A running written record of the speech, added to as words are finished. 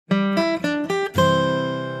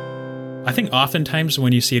I think oftentimes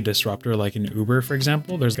when you see a disruptor like an Uber, for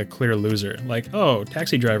example, there's a clear loser. Like, oh,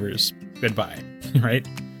 taxi drivers, goodbye, right?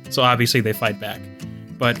 So obviously they fight back.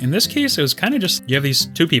 But in this case, it was kind of just, you have these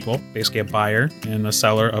two people, basically a buyer and a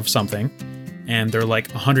seller of something, and they're like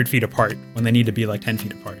 100 feet apart when they need to be like 10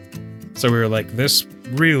 feet apart. So we were like, this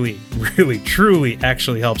really, really, truly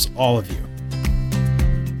actually helps all of you.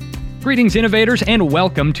 Greetings, innovators, and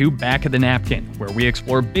welcome to Back of the Napkin, where we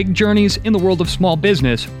explore big journeys in the world of small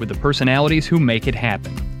business with the personalities who make it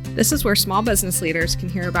happen. This is where small business leaders can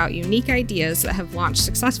hear about unique ideas that have launched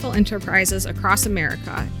successful enterprises across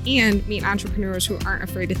America and meet entrepreneurs who aren't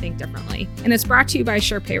afraid to think differently. And it's brought to you by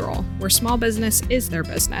SurePayroll, where small business is their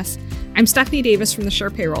business. I'm Stephanie Davis from the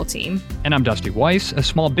SurePayroll team. And I'm Dusty Weiss, a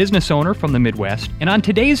small business owner from the Midwest. And on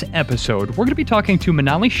today's episode, we're going to be talking to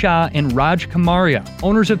Manali Shah and Raj Kamaria,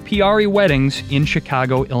 owners of PRE Weddings in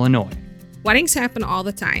Chicago, Illinois. Weddings happen all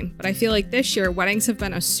the time, but I feel like this year, weddings have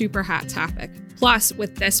been a super hot topic. Plus,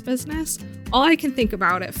 with this business, all I can think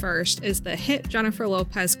about at first is the hit Jennifer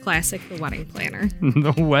Lopez classic, The Wedding Planner.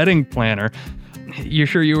 The Wedding Planner. You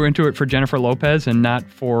sure you were into it for Jennifer Lopez and not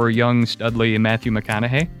for young Studley and Matthew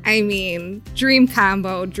McConaughey? I mean, dream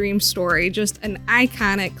combo, dream story, just an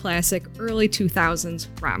iconic classic early 2000s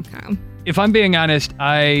rom-com. If I'm being honest,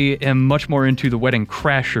 I am much more into the Wedding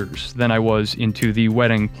Crashers than I was into the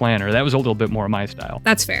Wedding Planner. That was a little bit more my style.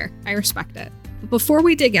 That's fair. I respect it. But before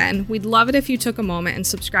we dig in, we'd love it if you took a moment and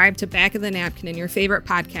subscribed to Back of the Napkin in your favorite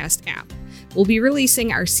podcast app. We'll be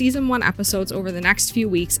releasing our Season 1 episodes over the next few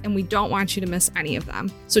weeks, and we don't want you to miss any of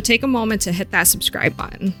them. So take a moment to hit that subscribe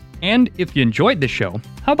button. And if you enjoyed the show,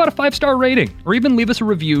 how about a 5-star rating? Or even leave us a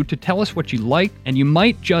review to tell us what you like, and you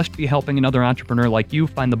might just be helping another entrepreneur like you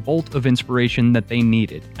find the bolt of inspiration that they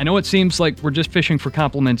needed. I know it seems like we're just fishing for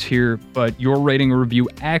compliments here, but your rating or review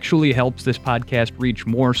actually helps this podcast reach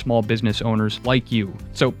more small business owners like you.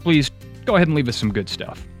 So please go ahead and leave us some good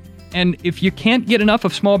stuff. And if you can't get enough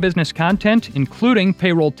of small business content, including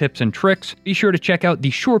payroll tips and tricks, be sure to check out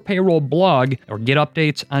the SurePayroll blog or get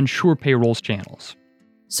updates on SurePayroll's channels.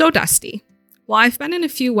 So Dusty, while I've been in a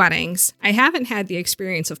few weddings, I haven't had the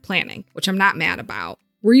experience of planning, which I'm not mad about.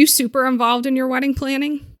 Were you super involved in your wedding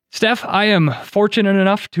planning? Steph, I am fortunate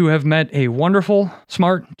enough to have met a wonderful,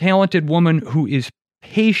 smart, talented woman who is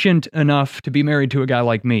patient enough to be married to a guy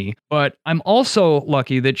like me. But I'm also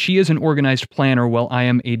lucky that she is an organized planner while I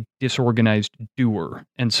am a disorganized doer.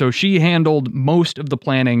 And so she handled most of the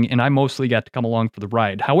planning and I mostly got to come along for the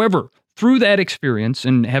ride. However, through that experience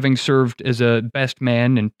and having served as a best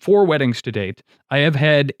man in 4 weddings to date, I have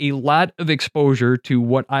had a lot of exposure to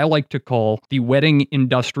what I like to call the wedding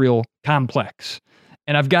industrial complex.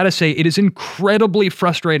 And I've got to say, it is incredibly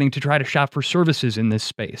frustrating to try to shop for services in this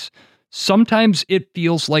space. Sometimes it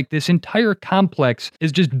feels like this entire complex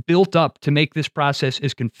is just built up to make this process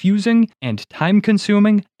as confusing and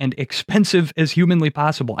time-consuming and expensive as humanly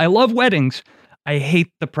possible. I love weddings. I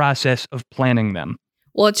hate the process of planning them.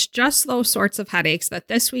 Well, it's just those sorts of headaches that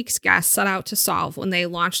this week's guests set out to solve when they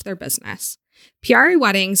launched their business. PRE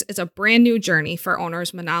Weddings is a brand new journey for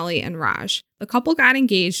owners Manali and Raj. The couple got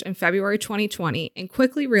engaged in February 2020 and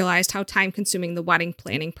quickly realized how time-consuming the wedding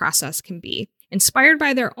planning process can be. Inspired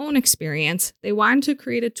by their own experience, they wanted to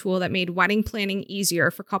create a tool that made wedding planning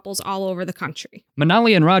easier for couples all over the country.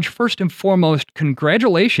 Manali and Raj, first and foremost,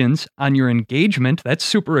 congratulations on your engagement. That's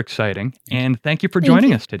super exciting. And thank you for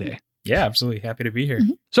joining us today. Yeah, absolutely. Happy to be here.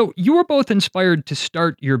 Mm-hmm. So you were both inspired to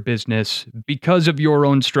start your business because of your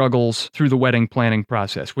own struggles through the wedding planning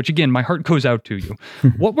process, which again, my heart goes out to you.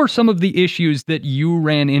 What were some of the issues that you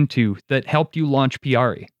ran into that helped you launch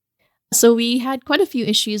PRE? So we had quite a few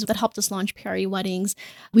issues that helped us launch PRE Weddings.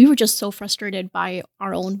 We were just so frustrated by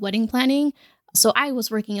our own wedding planning. So I was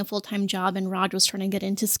working a full-time job and Raj was trying to get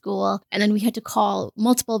into school. And then we had to call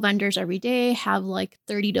multiple vendors every day, have like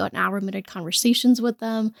 30 to an hour minute conversations with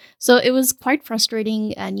them. So it was quite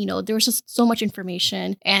frustrating. And, there was just so much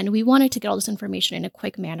information and we wanted to get all this information in a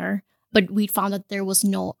quick manner. But we found that there was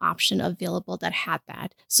no option available that had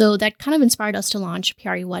that. So that kind of inspired us to launch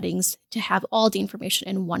PRE Weddings to have all the information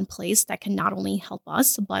in one place that can not only help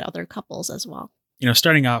us, but other couples as well.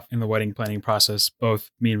 Starting off in the wedding planning process,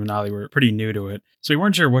 both me and Manali were pretty new to it. So we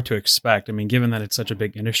weren't sure what to expect. I mean, given that it's such a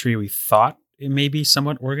big industry, we thought it may be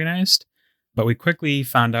somewhat organized, but we quickly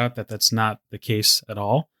found out that that's not the case at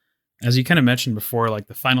all. As you kind of mentioned before, like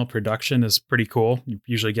the final production is pretty cool. You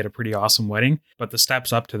usually get a pretty awesome wedding, but the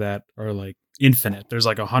steps up to that are like infinite. There's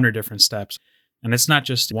like 100 different steps. And it's not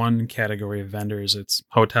just one category of vendors. It's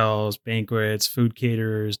hotels, banquets, food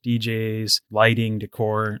caterers, DJs, lighting,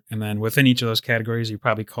 decor. And then within each of those categories, you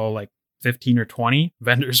probably call like 15 or 20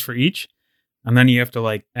 vendors for each. And then you have to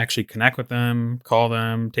like actually connect with them, call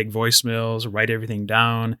them, take voicemails, write everything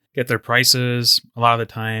down, get their prices. A lot of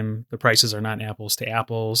the time, the prices are not apples to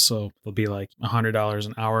apples. So they'll be like $100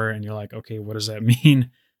 an hour. And you're like, okay, what does that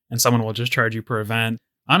mean? And someone will just charge you per event.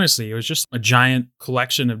 Honestly, it was just a giant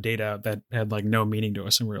collection of data that had like no meaning to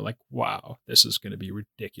us. And we were like, wow, this is going to be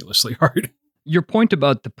ridiculously hard. Your point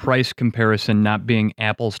about the price comparison not being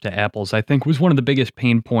apples to apples, I think was one of the biggest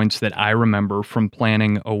pain points that I remember from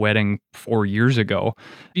planning a wedding 4 years ago,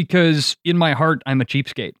 because in my heart, I'm a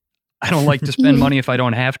cheapskate. I don't like to spend money if I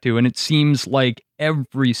don't have to. And it seems like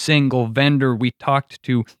every single vendor we talked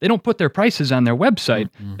to, they don't put their prices on their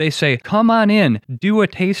website. Mm-hmm. They say, come on in, do a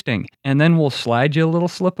tasting, and then we'll slide you a little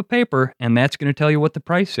slip of paper, and that's going to tell you what the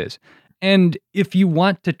price is. And if you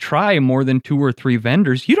want to try more than 2 or 3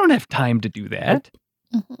 vendors, you don't have time to do that.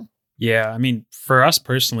 Mm-hmm. Yeah, I mean, for us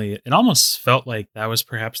personally, it almost felt like that was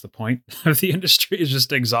perhaps the point of the industry, is just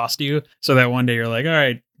to exhaust you. So that one day you're like, all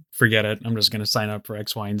right, forget it. I'm just going to sign up for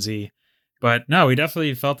X, Y, and Z. But no, we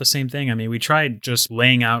definitely felt the same thing. I mean, we tried just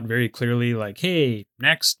laying out very clearly like, hey,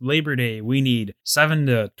 next Labor Day, we need 7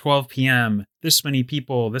 to 12 p.m., this many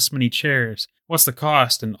people, this many chairs. What's the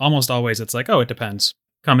cost? And almost always it's like, oh, it depends.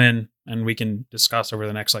 Come in and we can discuss over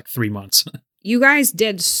the next like 3 months. You guys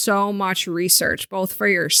did so much research, both for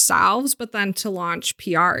yourselves, but then to launch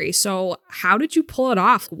Piari. So how did you pull it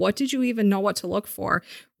off? What did you even know what to look for?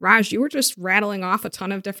 Raj, you were just rattling off a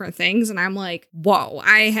ton of different things. And I'm like, whoa,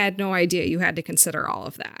 I had no idea you had to consider all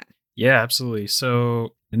of that. Yeah, absolutely.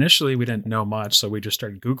 So initially we didn't know much. So we just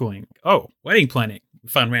started Googling, wedding planning. We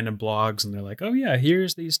found random blogs and they're like, oh yeah,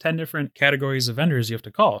 here's these 10 different categories of vendors you have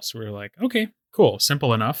to call. So we were like, okay, cool,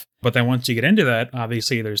 simple enough. But then once you get into that,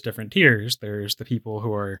 obviously there's different tiers. There's the people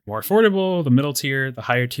who are more affordable, the middle tier, the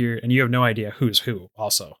higher tier, and you have no idea who's who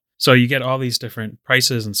also. So you get all these different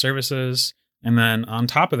prices and services. And then on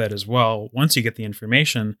top of that as well, once you get the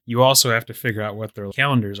information, you also have to figure out what their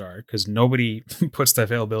calendars are, because nobody puts the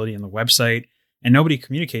availability in the website and nobody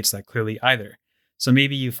communicates that clearly either. So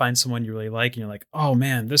maybe you find someone you really like and you're like, oh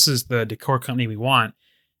man, this is the decor company we want.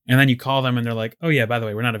 And then you call them and they're like, oh yeah, by the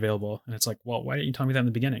way, we're not available. And it's like, well, why didn't you tell me that in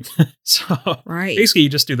the beginning? So Right. basically you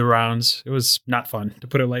just do the rounds. It was not fun, to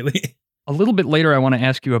put it lightly. A little bit later, I want to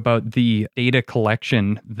ask you about the data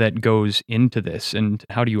collection that goes into this and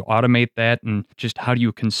how do you automate that and just how do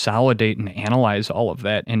you consolidate and analyze all of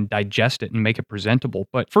that and digest it and make it presentable.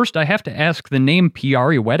 But first, I have to ask the name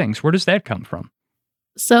Piari Weddings. Where does that come from?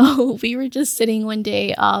 So we were just sitting one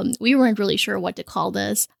day. We weren't really sure what to call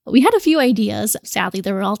this. We had a few ideas. Sadly,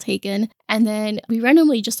 they were all taken. And then we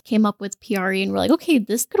randomly just came up with Piari and we're like, okay,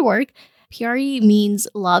 this could work. Piari means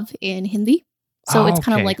love in Hindi. So it's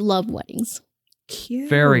kind of like love weddings. Cute.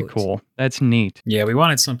 Very cool. That's neat. Yeah, we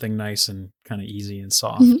wanted something nice and kind of easy and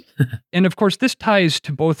soft. Mm-hmm. And of course, this ties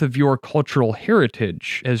to both of your cultural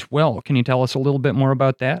heritage as well. Can you tell us a little bit more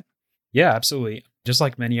about that? Yeah, absolutely. Just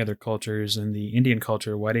like many other cultures in the Indian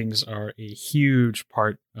culture, weddings are a huge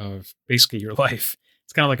part of basically your life.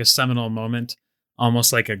 It's kind of like a seminal moment,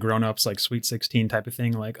 almost like a grown-ups like Sweet 16 type of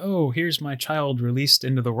thing. Like, oh, here's my child released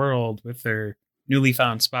into the world with their newly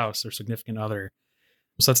found spouse or significant other.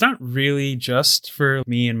 So it's not really just for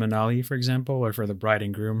me and Manali, for example, or for the bride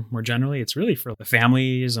and groom more generally. It's really for the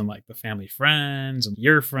families and like the family friends and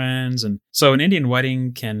your friends. And so an Indian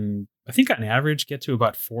wedding can, I think on average, get to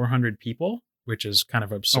about 400 people, which is kind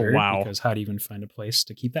of absurd. Oh, wow. Because how do you even find a place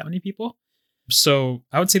to keep that many people? So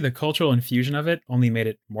I would say the cultural infusion of it only made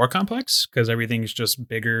it more complex because everything's just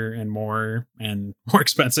bigger and more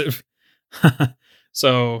expensive.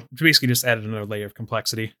 So basically just added another layer of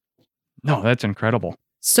complexity. No, that's incredible.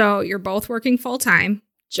 So you're both working full time,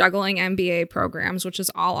 juggling MBA programs, which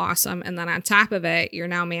is all awesome. And then on top of it, you're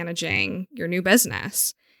now managing your new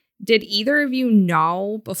business. Did either of you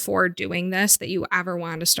know before doing this that you ever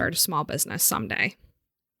wanted to start a small business someday?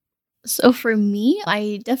 So for me,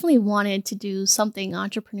 I definitely wanted to do something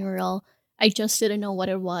entrepreneurial. I just didn't know what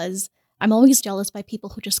it was. I'm always jealous by people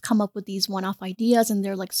who just come up with these one-off ideas and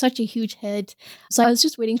they're like such a huge hit. So I was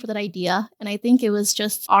just waiting for that idea. And I think it was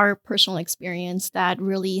just our personal experience that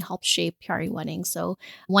really helped shape Piari Wedding. So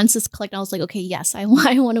once this clicked, I was like, okay, yes, I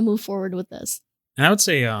want to move forward with this. And I would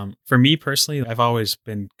say for me personally, I've always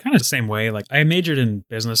been kind of the same way. Like I majored in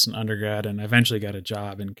business in undergrad and I eventually got a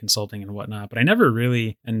job in consulting and whatnot, but I never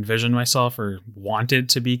really envisioned myself or wanted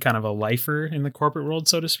to be kind of a lifer in the corporate world,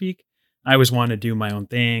 so to speak. I always wanted to do my own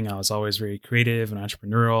thing. I was always very creative and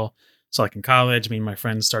entrepreneurial. So like in college, me and my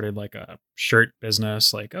friends started like a shirt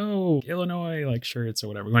business, like, oh, Illinois, like shirts or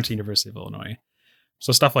whatever. We went to University of Illinois.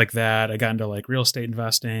 So stuff like that. I got into like real estate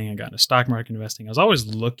investing. I got into stock market investing. I was always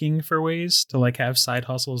looking for ways to like have side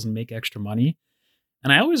hustles and make extra money.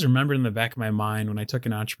 And I always remember in the back of my mind when I took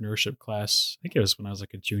an entrepreneurship class, I think it was when I was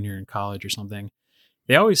like a junior in college or something,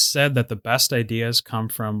 they always said that the best ideas come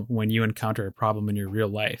from when you encounter a problem in your real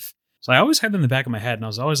life. So I always had them in the back of my head, and I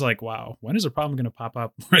was always like, wow, when is a problem going to pop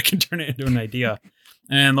up where I can turn it into an idea?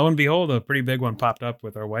 And lo and behold, a pretty big one popped up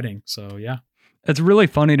with our wedding. So yeah. It's really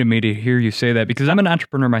funny to me to hear you say that because I'm an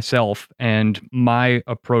entrepreneur myself, and my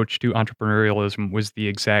approach to entrepreneurialism was the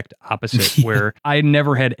exact opposite, where I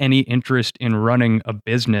never had any interest in running a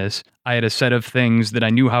business. I had a set of things that I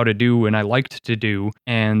knew how to do and I liked to do.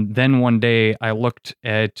 And then one day I looked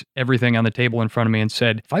at everything on the table in front of me and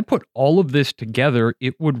said, if I put all of this together,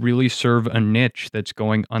 it would really serve a niche that's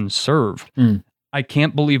going unserved. I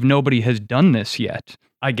can't believe nobody has done this yet.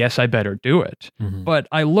 I guess I better do it. But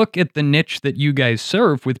I look at the niche that you guys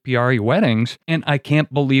serve with PRE Weddings, and I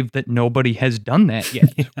can't believe that nobody has done that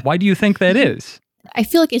yet. Why do you think that is? I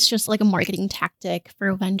feel like it's just like a marketing tactic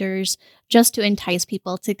for vendors just to entice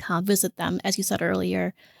people to come visit them, as you said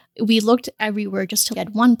earlier. We looked everywhere just to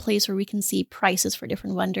get one place where we can see prices for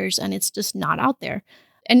different vendors, and it's just not out there.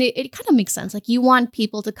 And it kind of makes sense. Like you want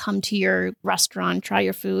people to come to your restaurant, try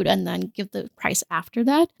your food, and then give the price after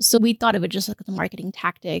that. So we thought of it just like a marketing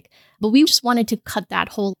tactic. But we just wanted to cut that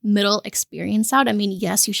whole middle experience out. I mean,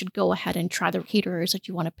 yes, you should go ahead and try the caterers that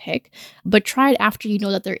you want to pick, but try it after you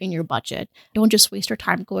know that they're in your budget. Don't just waste your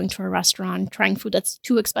time going to a restaurant, trying food that's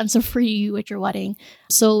too expensive for you at your wedding.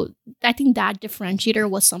 So I think that differentiator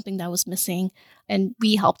was something that was missing, and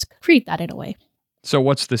we helped create that in a way. So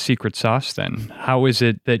what's the secret sauce then? How is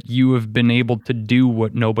it that you have been able to do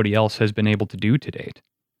what nobody else has been able to do to date?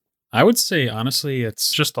 I would say, honestly,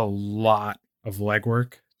 it's just a lot of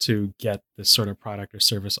legwork to get this sort of product or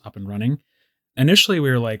service up and running. Initially,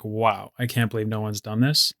 we were like, wow, I can't believe no one's done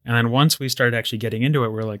this. And then once we started actually getting into it,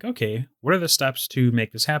 we were like, okay, what are the steps to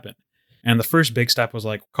make this happen? And the first big step was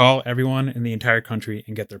like, call everyone in the entire country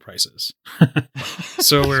and get their prices.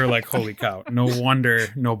 So we were like, holy cow, no wonder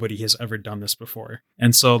nobody has ever done this before.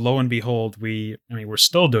 And so lo and behold, we're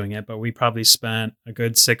still doing it, but we probably spent a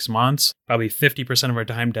good 6 months, probably 50% of our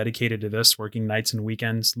time dedicated to this, working nights and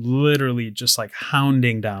weekends, literally just like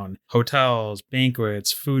hounding down hotels,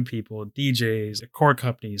 banquets, food people, DJs, core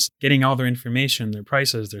companies, getting all their information, their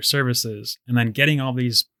prices, their services, and then getting all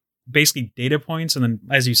these basically data points. And then,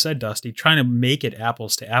 as you said, Dusty, trying to make it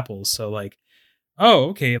apples to apples. So like, oh,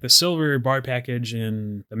 okay, the silver bar package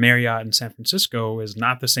in the Marriott in San Francisco is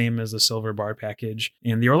not the same as the silver bar package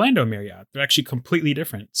in the Orlando Marriott. They're actually completely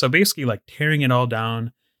different. So basically like tearing it all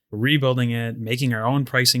down, rebuilding it, making our own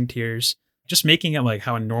pricing tiers, just making it like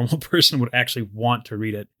how a normal person would actually want to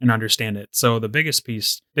read it and understand it. So the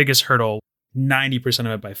biggest hurdle, 90%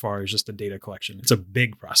 of it by far is just the data collection. It's a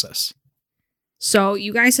big process. So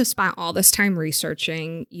you guys have spent all this time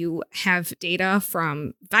researching. You have data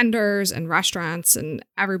from vendors and restaurants and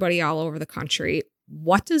everybody all over the country.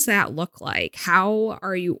 What does that look like? How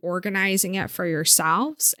are you organizing it for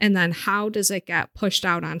yourselves? And then how does it get pushed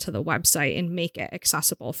out onto the website and make it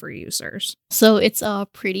accessible for users? So it's a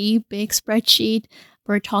pretty big spreadsheet.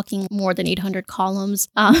 We're talking more than 800 columns.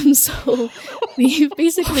 So we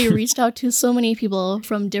basically reached out to so many people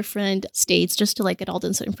from different states just to like get all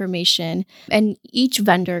this information. And each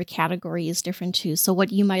vendor category is different too. So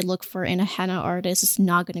what you might look for in a henna artist is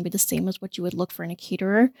not going to be the same as what you would look for in a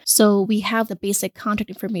caterer. So we have the basic contact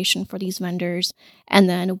information for these vendors, and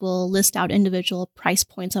then we'll list out individual price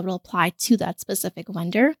points that will apply to that specific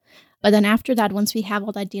vendor. But then after that, once we have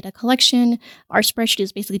all that data collection, our spreadsheet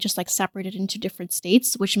is basically just like separated into different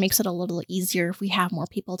states, which makes it a little easier if we have more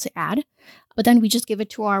people to add. But then we just give it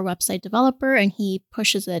to our website developer and he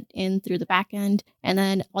pushes it in through the back end. And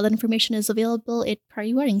then all that information is available at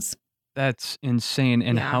PRE Weddings. That's insane.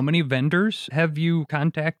 And how many vendors have you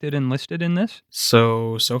contacted and listed in this?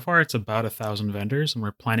 So far it's about 1,000 vendors, and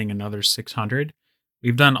we're planning another 600.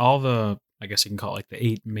 We've done all the, I guess you can call it like the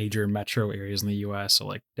 8 major metro areas in the US. So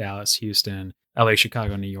like Dallas, Houston, LA,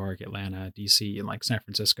 Chicago, New York, Atlanta, DC, and like San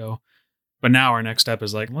Francisco. But now our next step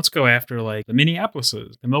is like, let's go after like the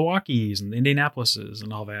Minneapolises, the Milwaukees, and the Indianapolises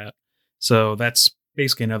and all that. So that's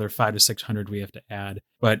basically another 500 to 600 we have to add.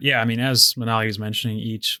 But yeah, I mean, as Manali was mentioning,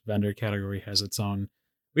 each vendor category has its own.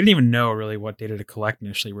 We didn't even know really what data to collect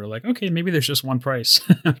initially. We're like, okay, maybe there's just one price.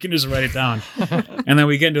 We can just write it down. And then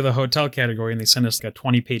we get into the hotel category and they send us like a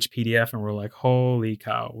 20-page PDF and we're like, holy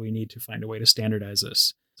cow, we need to find a way to standardize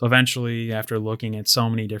this. So eventually, after looking at so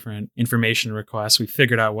many different information requests, we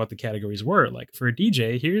figured out what the categories were. Like for a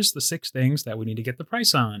DJ, here's the 6 things that we need to get the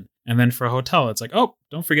price on. And then for a hotel, it's like, oh,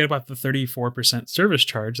 don't forget about the 34% service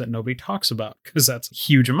charge that nobody talks about because that's a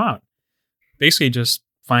huge amount. Basically just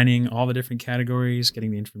finding all the different categories,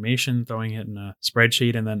 getting the information, throwing it in a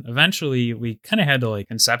spreadsheet. And then eventually we kind of had to like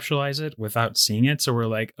conceptualize it without seeing it. So we're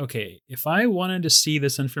like, okay, if I wanted to see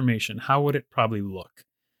this information, how would it probably look?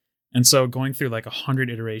 And so going through like 100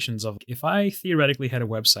 iterations of, if I theoretically had a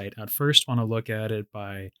website, I'd first want to look at it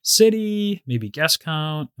by city, maybe guest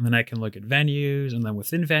count, and then I can look at venues. And then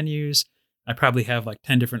within venues, I probably have like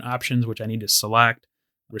 10 different options, which I need to select: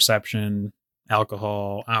 reception,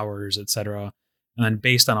 alcohol, hours, etc. And then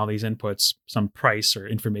based on all these inputs, some price or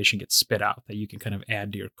information gets spit out that you can kind of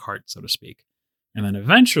add to your cart, so to speak. And then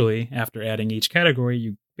eventually, after adding each category,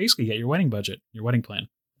 you basically get your wedding budget, your wedding plan.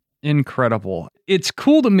 Incredible. It's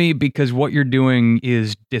cool to me because what you're doing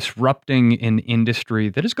is disrupting an industry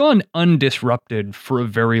that has gone undisrupted for a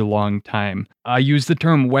very long time. I use the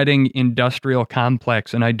term wedding industrial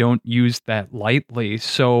complex, and I don't use that lightly.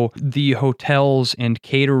 So the hotels and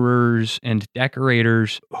caterers and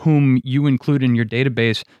decorators whom you include in your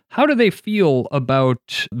database, how do they feel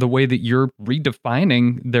about the way that you're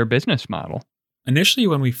redefining their business model? Initially,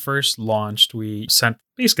 when we first launched, we sent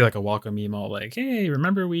basically like a welcome email like, hey,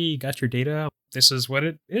 remember we got your data? This is what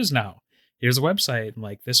it is now. Here's a website.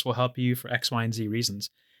 Like, this will help you for X, Y, and Z reasons.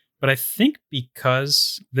 But I think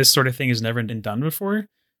because this sort of thing has never been done before,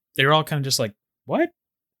 they're all kind of just like, what?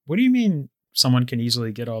 What do you mean someone can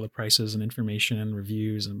easily get all the prices and information and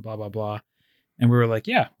reviews and blah, blah, blah? And we were like,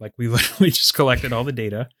 yeah, like we literally just collected all the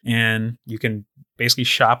data, and you can basically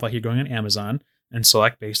shop like you're going on Amazon and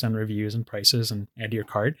select based on reviews and prices and add to your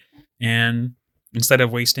cart. And instead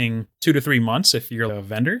of wasting 2 to 3 months, if you're a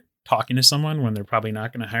vendor talking to someone when they're probably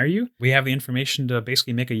not going to hire you, we have the information to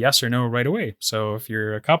basically make a yes or no right away. So if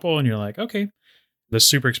you're a couple and you're like, okay, this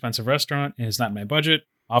super expensive restaurant is not my budget,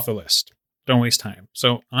 off the list. Don't waste time.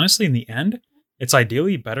 So honestly, in the end, it's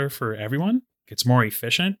ideally better for everyone. It's more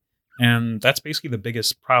efficient. And that's basically the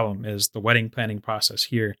biggest problem, is the wedding planning process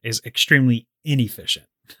here is extremely inefficient.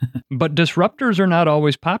 But disruptors are not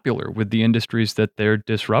always popular with the industries that they're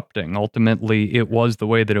disrupting. Ultimately, it was the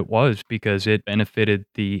way that it was because it benefited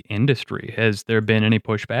the industry. Has there been any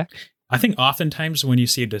pushback? I think oftentimes when you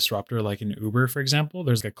see a disruptor like an Uber, for example,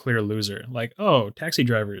 there's a clear loser. Like, oh, taxi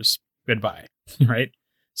drivers, goodbye, right?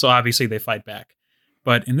 So obviously they fight back.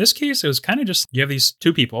 But in this case, it was kind of just, you have these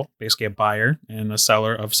two people, basically a buyer and a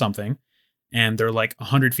seller of something, and they're like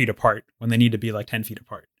 100 feet apart when they need to be like 10 feet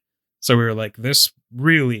apart. So we were like, this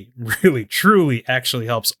really, really, truly actually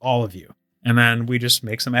helps all of you. And then we just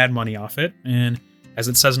make some ad money off it. And as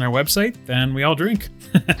it says on our website, then we all drink.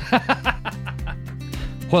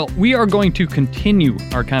 Well, we are going to continue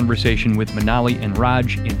our conversation with Manali and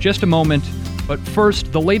Raj in just a moment. But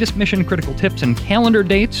first, the latest mission critical tips and calendar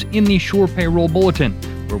dates in the Sure Payroll Bulletin,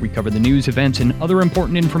 where we cover the news, events, and other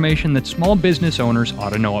important information that small business owners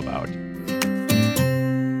ought to know about.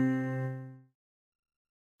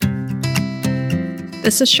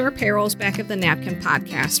 This is Sure Payroll's Back of the Napkin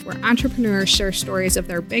podcast, where entrepreneurs share stories of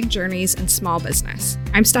their big journeys in small business.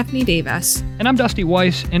 I'm Stephanie Davis. And I'm Dusty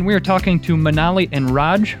Weiss, and we are talking to Manali and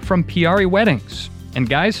Raj from Piari Weddings. And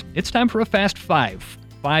guys, it's time for a fast five.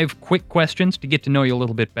 5 quick questions to get to know you a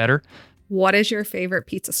little bit better. What is your favorite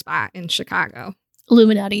pizza spot in Chicago?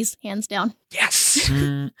 Illuminati's, hands down. Yes!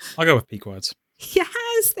 I'll go with Pequod's.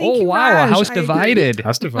 Yes, thank you, wow, Raj. a house I agree. divided.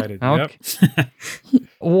 House divided. Okay. Yep.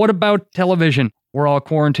 What about television? We're all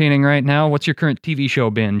quarantining right now. What's your current TV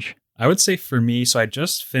show binge? I would say for me, so I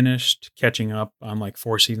just finished catching up on like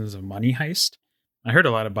 4 seasons of Money Heist. I heard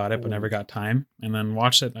a lot about it, but never got time. And then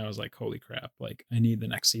watched it, and I was like, holy crap, like I need the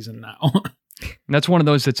next season now. That's one of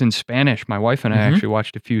those that's in Spanish. My wife and I actually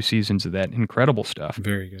watched a few seasons of that. Incredible stuff.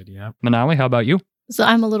 Very good, yeah. Manali, how about you? So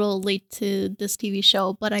I'm a little late to this TV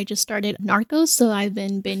show, but I just started Narcos, so I've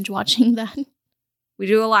been binge watching that. We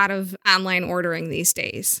do a lot of online ordering these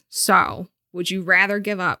days. So would you rather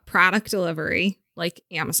give up product delivery like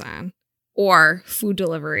Amazon or food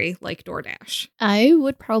delivery like DoorDash? I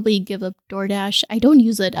would probably give up DoorDash. I don't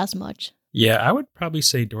use it as much. Yeah, I would probably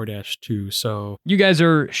say DoorDash too. So You guys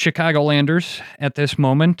are Chicagolanders at this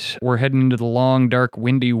moment. We're heading into the long, dark,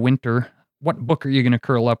 windy winter. What book are you going to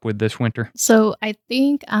curl up with this winter? So I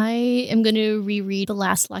think I am going to reread the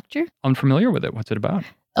last lecture. Unfamiliar with it. What's it about?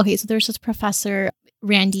 Okay, so there's this professor,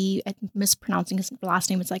 Randy, I'm mispronouncing his last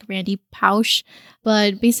name, it's like Randy Pausch,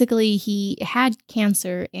 but basically he had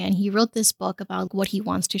cancer and he wrote this book about what he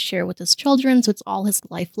wants to share with his children. So it's all his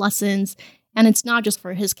life lessons. And it's not just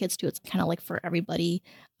for his kids too, it's kind of like for everybody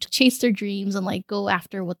to chase their dreams and like go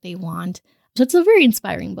after what they want. So it's a very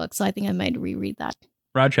inspiring book. So I think I might reread that.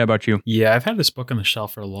 Raj, how about you? yeah, I've had this book on the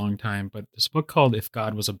shelf for a long time, but this book called If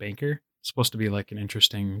God Was a Banker, it's supposed to be like an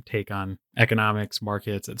interesting take on economics,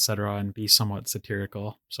 markets, etc., and be somewhat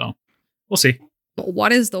satirical. So we'll see.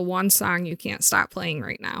 What is the one song you can't stop playing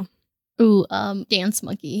right now? Ooh, Dance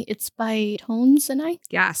Monkey. It's by Tones and I.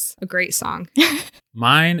 Yes, a great song.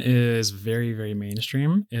 Mine is very, very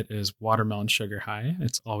mainstream. It is Watermelon Sugar High.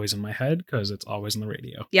 It's always in my head because it's always on the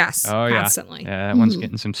radio. Yes, Oh, yeah. constantly. Yeah, that one's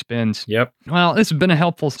getting some spins. Yep. Well, this has been a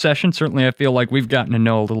helpful session. Certainly, I feel like we've gotten to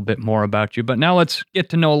know a little bit more about you. But now let's get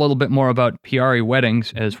to know a little bit more about Piari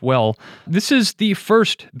Weddings as well. This is the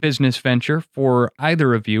first business venture for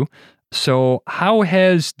either of you. So how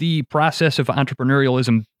has the process of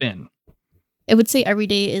entrepreneurialism been? I would say every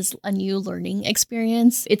day is a new learning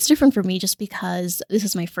experience. It's different for me just because this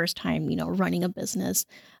is my first time, running a business.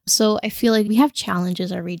 So I feel like we have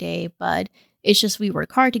challenges every day, but it's just we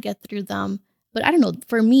work hard to get through them. But I don't know,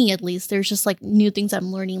 for me at least, there's just like new things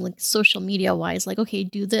I'm learning, like social media wise, like, okay,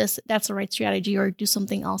 do this, that's the right strategy, or do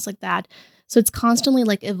something else like that. So it's constantly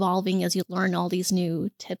like evolving as you learn all these new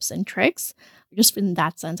tips and tricks. Just in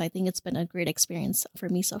that sense, I think it's been a great experience for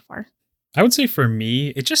me so far. I would say for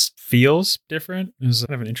me, it just feels different. It's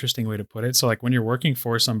kind of an interesting way to put it. So like when you're working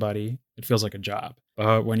for somebody, it feels like a job.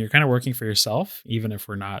 But when you're kind of working for yourself, even if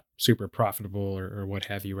we're not super profitable or what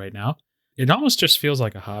have you right now, it almost just feels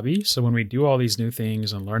like a hobby. So when we do all these new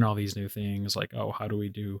things and learn all these new things, like, oh, how do we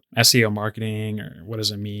do SEO marketing, or what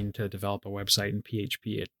does it mean to develop a website in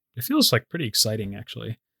PHP? It feels like pretty exciting,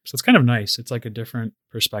 actually. So it's kind of nice. It's like a different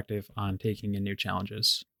perspective on taking in new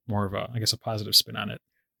challenges, more of a positive spin on it.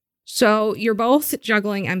 So you're both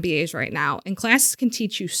juggling MBAs right now, and classes can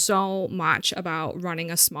teach you so much about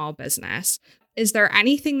running a small business. Is there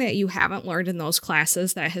anything that you haven't learned in those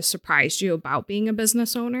classes that has surprised you about being a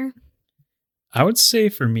business owner? I would say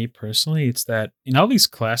for me personally, it's that in all these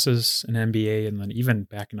classes in MBA and then even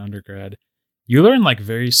back in undergrad, you learn like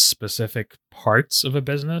very specific parts of a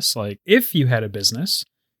business. Like if you had a business,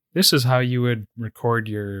 this is how you would record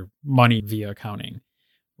your money via accounting.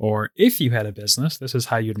 Or if you had a business, this is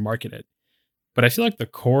how you'd market it. But I feel like the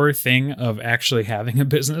core thing of actually having a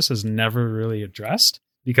business is never really addressed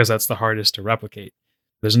because that's the hardest to replicate.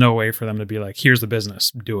 There's no way for them to be like, here's the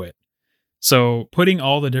business, do it. So putting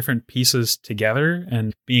all the different pieces together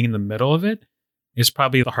and being in the middle of it is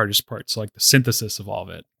probably the hardest part. So like the synthesis of all of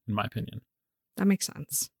it, in my opinion. That makes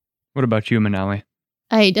sense. What about you, Manali?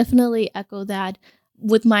 I definitely echo that.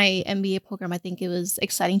 With my MBA program, I think it was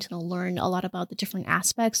exciting to learn a lot about the different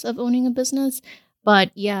aspects of owning a business. But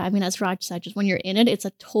yeah, I mean, as Raj said, just when you're in it, it's a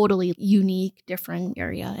totally unique, different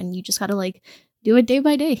area. And you just got to like do it day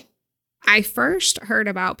by day. I first heard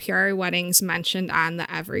about Piari Weddings mentioned on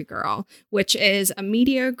the Every Girl, which is a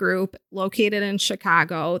media group located in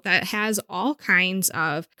Chicago that has all kinds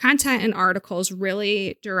of content and articles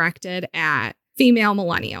really directed at female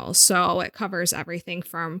millennials. So it covers everything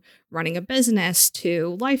from running a business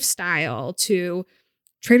to lifestyle to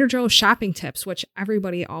Trader Joe's shopping tips, which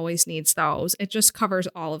everybody always needs those. It just covers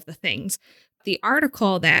all of the things. The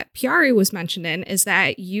article that Piari was mentioned in is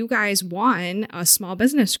that you guys won a small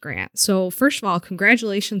business grant. So first of all,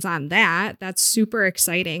 congratulations on that. That's super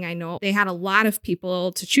exciting. I know they had a lot of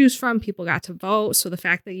people to choose from. People got to vote. So the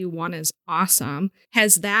fact that you won is awesome.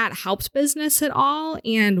 Has that helped business at all?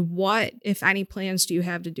 And what, if any, plans do you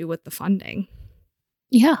have to do with the funding?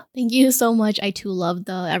 Yeah, thank you so much. I too love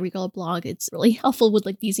the Every Girl blog. It's really helpful with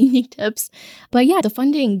like these unique tips. But yeah, the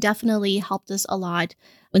funding definitely helped us a lot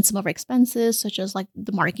with some of our expenses, such as like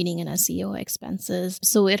the marketing and SEO expenses.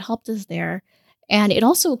 So it helped us there. And it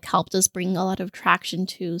also helped us bring a lot of traction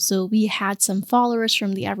too. So we had some followers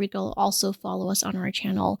from the Every Girl also follow us on our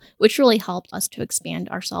channel, which really helped us to expand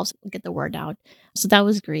ourselves and get the word out. So that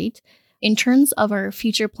was great. In terms of our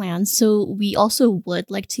future plans, so we also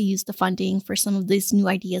would like to use the funding for some of these new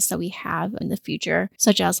ideas that we have in the future,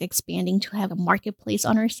 such as expanding to have a marketplace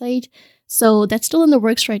on our site. So that's still in the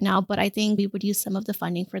works right now, but I think we would use some of the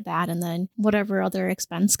funding for that and then whatever other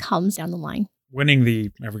expense comes down the line. Winning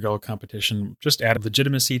the Every Girl competition just added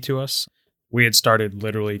legitimacy to us. We had started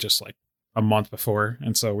literally just like a month before.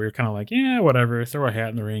 And so we were kind of like, yeah, whatever, throw a hat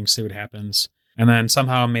in the ring, see what happens. And then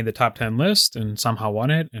somehow made the top 10 list and somehow won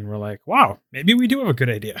it. And we're like, wow, maybe we do have a good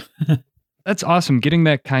idea. That's awesome. Getting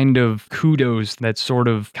that kind of kudos, that sort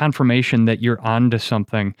of confirmation that you're onto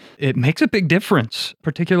something, it makes a big difference,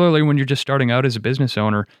 particularly when you're just starting out as a business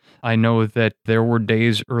owner. I know that there were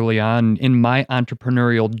days early on in my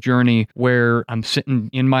entrepreneurial journey where I'm sitting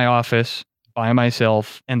in my office by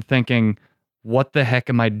myself and thinking, what the heck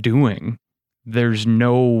am I doing? There's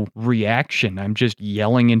no reaction. I'm just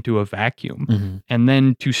yelling into a vacuum. Mm-hmm. And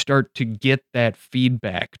then to start to get that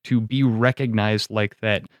feedback, to be recognized like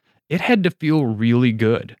that, it had to feel really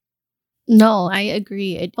good. No, I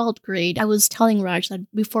agree. It felt great. I was telling Raj that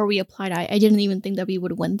before we applied, I didn't even think that we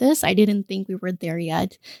would win this. I didn't think we were there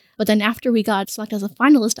yet. But then after we got selected as a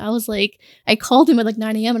finalist, I was like, I called him at like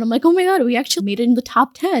 9 a.m. and I'm like, oh my God, we actually made it in the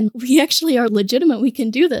top 10. We actually are legitimate. We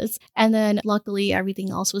can do this. And then luckily everything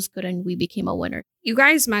else was good and we became a winner. You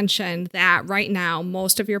guys mentioned that right now,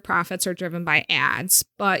 most of your profits are driven by ads,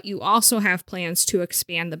 but you also have plans to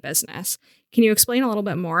expand the business. Can you explain a little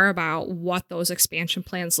bit more about what those expansion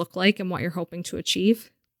plans look like and what you're hoping to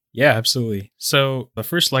achieve? Yeah, absolutely. So the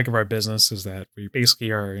first leg of our business is that we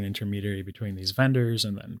basically are an intermediary between these vendors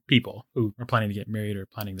and then people who are planning to get married or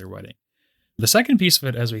planning their wedding. The second piece of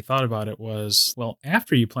it, as we thought about it, was, well,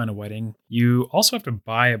 after you plan a wedding, you also have to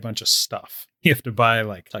buy a bunch of stuff. You have to buy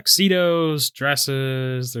like tuxedos,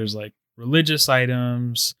 dresses, there's like religious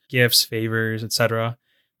items, gifts, favors, etc.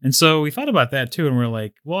 And so we thought about that too. And we're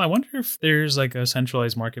like, well, I wonder if there's like a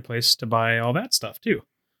centralized marketplace to buy all that stuff too.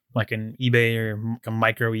 Like an eBay or a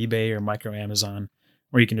micro eBay or micro Amazon,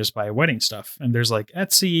 where you can just buy wedding stuff. And there's like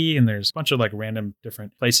Etsy and there's a bunch of like random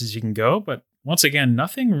different places you can go. But once again,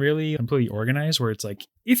 nothing really completely organized where it's like,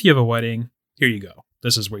 if you have a wedding, here you go.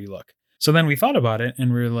 This is where you look. So then we thought about it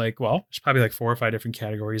and we were like, well, there's probably like 4 or 5 different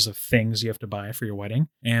categories of things you have to buy for your wedding.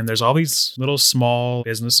 And there's all these little small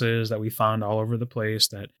businesses that we found all over the place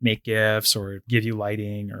that make gifts or give you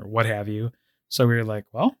lighting or what have you. So we were like,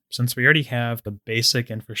 well, since we already have the basic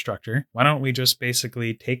infrastructure, why don't we just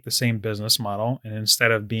basically take the same business model and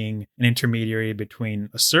instead of being an intermediary between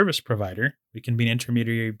a service provider, we can be an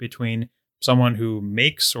intermediary between someone who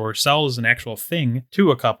makes or sells an actual thing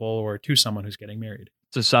to a couple or to someone who's getting married.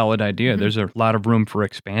 It's a solid idea. There's a lot of room for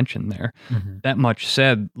expansion there. That much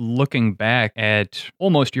said, looking back at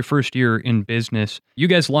almost your first year in business, you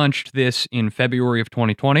guys launched this in February of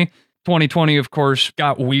 2020. 2020, of course,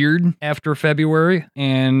 got weird after February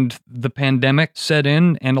and the pandemic set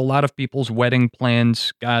in and a lot of people's wedding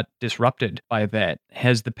plans got disrupted by that.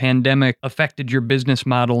 Has the pandemic affected your business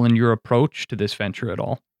model and your approach to this venture at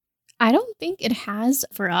all? I don't think it has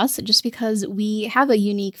for us, just because we have a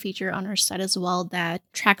unique feature on our site as well that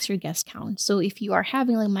tracks your guest count. So if you are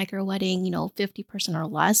having like a micro wedding, 50% or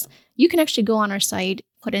less, you can actually go on our site,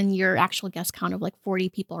 put in your actual guest count of like 40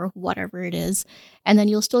 people or whatever it is, and then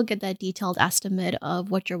you'll still get that detailed estimate of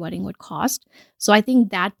what your wedding would cost. So I think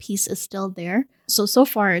that piece is still there. So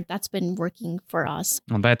far, that's been working for us.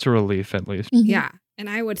 Well, that's a relief at least. Mm-hmm. Yeah. And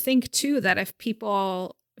I would think too that if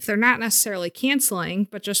they're not necessarily canceling,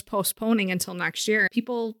 but just postponing until next year,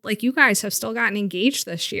 people like you guys have still gotten engaged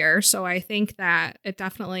this year. So I think that it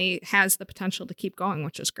definitely has the potential to keep going,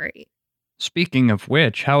 which is great. Speaking of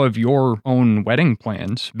which, how have your own wedding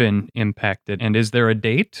plans been impacted? And is there a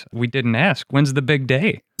date? We didn't ask. When's the big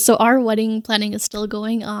day? So our wedding planning is still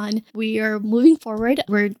going on. We are moving forward.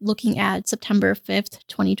 We're looking at September 5th,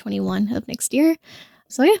 2021 of next year.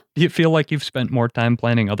 So yeah. Do you feel like you've spent more time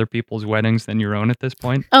planning other people's weddings than your own at this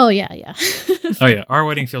point? Oh, yeah. Oh, yeah. Our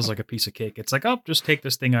wedding feels like a piece of cake. It's like, oh, just take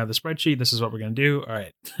this thing out of the spreadsheet. This is what we're going to do. All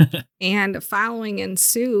right. And following in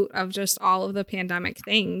suit of just all of the pandemic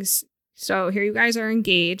things. So here you guys are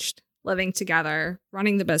engaged, living together,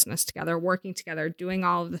 running the business together, working together, doing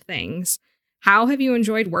all of the things. How have you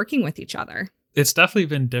enjoyed working with each other? It's definitely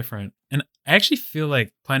been different. And I actually feel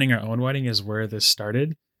like planning our own wedding is where this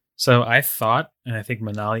started. So I thought, and I think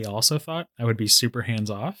Manali also thought, I would be super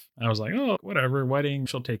hands off. I was like, oh, whatever, wedding,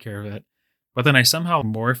 she'll take care of it. But then I somehow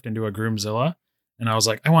morphed into a groomzilla. And I was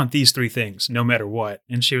like, I want these 3 things, no matter what.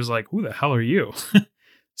 And she was like, who the hell are you?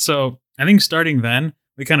 So I think starting then,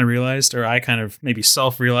 we kind of realized, or I kind of maybe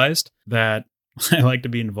self-realized, that I like to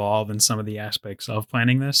be involved in some of the aspects of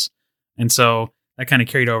planning this. And so that kind of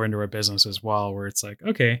carried over into our business as well, where it's like,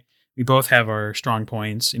 okay, we both have our strong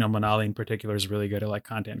points. Manali in particular is really good at like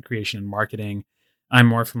content creation and marketing. I'm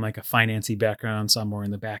more from like a financy background, so I'm more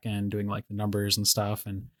in the back end doing like the numbers and stuff.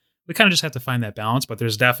 And we kind of just have to find that balance. But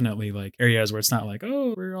there's definitely like areas where it's not like,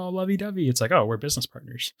 oh, we're all lovey-dovey. It's like, oh, we're business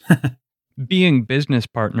partners. Being business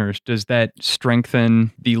partners, does that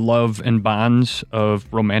strengthen the love and bonds of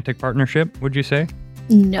romantic partnership, would you say?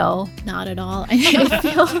 No, not at all.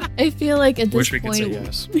 I feel like at this point, Wish we could say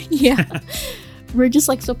yes. Yeah. We're just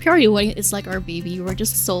like, so Purity Wedding is like our baby. We're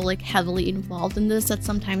just so like heavily involved in this that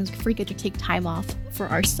sometimes we forget to take time off for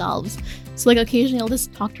ourselves. So like occasionally I'll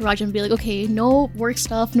just talk to Raj and be like, okay, no work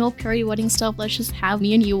stuff, no Purity Wedding stuff. Let's just have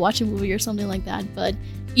me and you watch a movie or something like that. But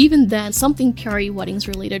even then, something Purity Weddings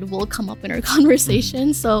related will come up in our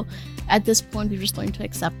conversation. So at this point, we've just learned to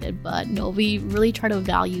accept it. But no, we really try to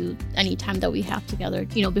value any time that we have together,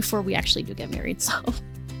 before we actually do get married. So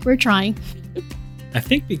we're trying. I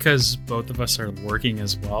think because both of us are working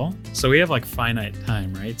as well, so we have like finite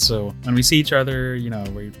time, right? So when we see each other,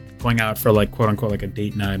 we going out for like quote unquote like a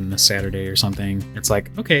date night on a Saturday or something, it's like,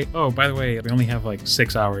 okay, oh, by the way, we only have like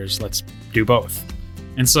 6 hours. Let's do both.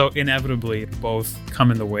 And so inevitably both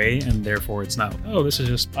come in the way, and therefore it's not, oh, this is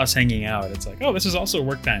just us hanging out. It's like, oh, this is also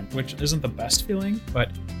work time, which isn't the best feeling,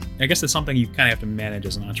 but I guess it's something you kind of have to manage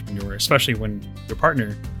as an entrepreneur, especially when your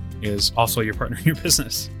partner is also your partner in your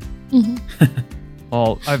business.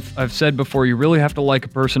 Well, I've said before, you really have to like a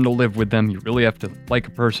person to live with them. You really have to like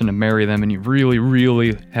a person to marry them. And you really,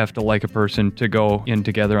 really have to like a person to go in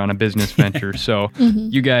together on a business venture. So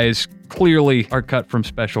you guys clearly are cut from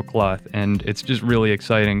special cloth. And it's just really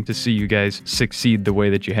exciting to see you guys succeed the way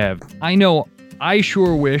that you have. I know I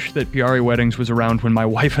sure wish that Piari Weddings was around when my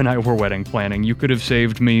wife and I were wedding planning. You could have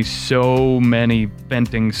saved me so many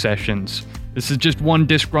venting sessions. This is just one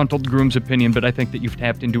disgruntled groom's opinion, but I think that you've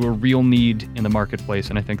tapped into a real need in the marketplace,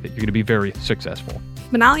 and I think that you're going to be very successful.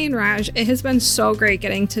 Manali and Raj, it has been so great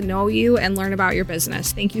getting to know you and learn about your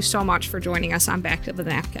business. Thank you so much for joining us on Back to the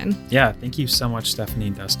Napkin. Yeah, thank you so much, Stephanie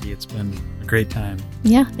and Dusty. It's been a great time.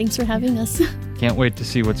 Yeah, thanks for having us. Can't wait to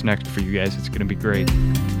see what's next for you guys. It's going to be great.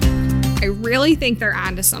 I really think they're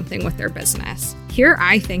onto something with their business. Here,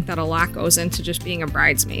 I think that a lot goes into just being a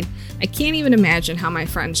bridesmaid. I can't even imagine how my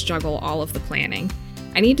friends juggle all of the planning.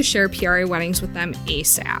 I need to share Piari Weddings with them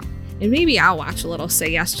ASAP. And maybe I'll watch a little Say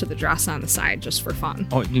Yes to the Dress on the side just for fun.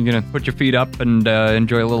 Oh, you're going to put your feet up and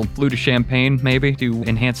enjoy a little flute of champagne, maybe, to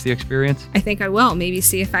enhance the experience? I think I will. Maybe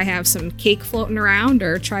see if I have some cake floating around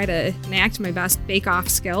or try to enact my best bake-off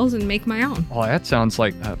skills and make my own. Oh, that sounds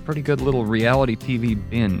like a pretty good little reality TV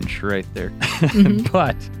binge right there.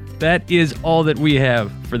 But that is all that we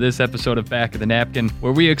have for this episode of Back of the Napkin,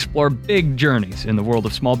 where we explore big journeys in the world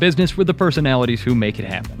of small business with the personalities who make it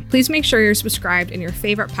happen. Please make sure you're subscribed in your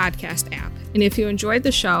favorite podcast app. And if you enjoyed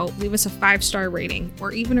the show, leave us a 5-star rating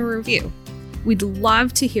or even a review. We'd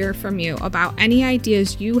love to hear from you about any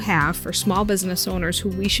ideas you have for small business owners who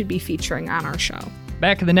we should be featuring on our show.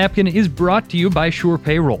 Back of the Napkin is brought to you by Sure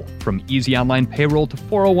Payroll. From easy online payroll to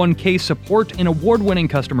 401k support and award-winning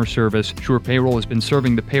customer service, Sure Payroll has been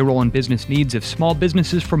serving the payroll and business needs of small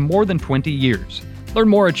businesses for more than 20 years. Learn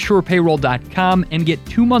more at surepayroll.com and get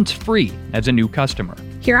 2 months free as a new customer.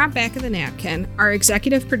 Here on Back of the Napkin, our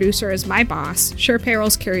executive producer is my boss, Sure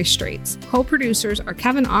Payroll's Carrie Straits. Co-producers are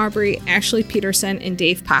Kevin Aubrey, Ashley Peterson, and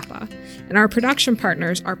Dave Papa. And our production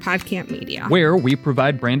partners are Podcamp Media, where we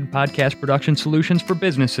provide branded podcast production solutions for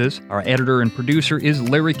businesses. Our editor and producer is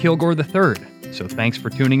Larry Kilgore III. So thanks for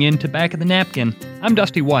tuning in to Back of the Napkin. I'm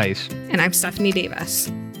Dusty Weiss. And I'm Stephanie Davis.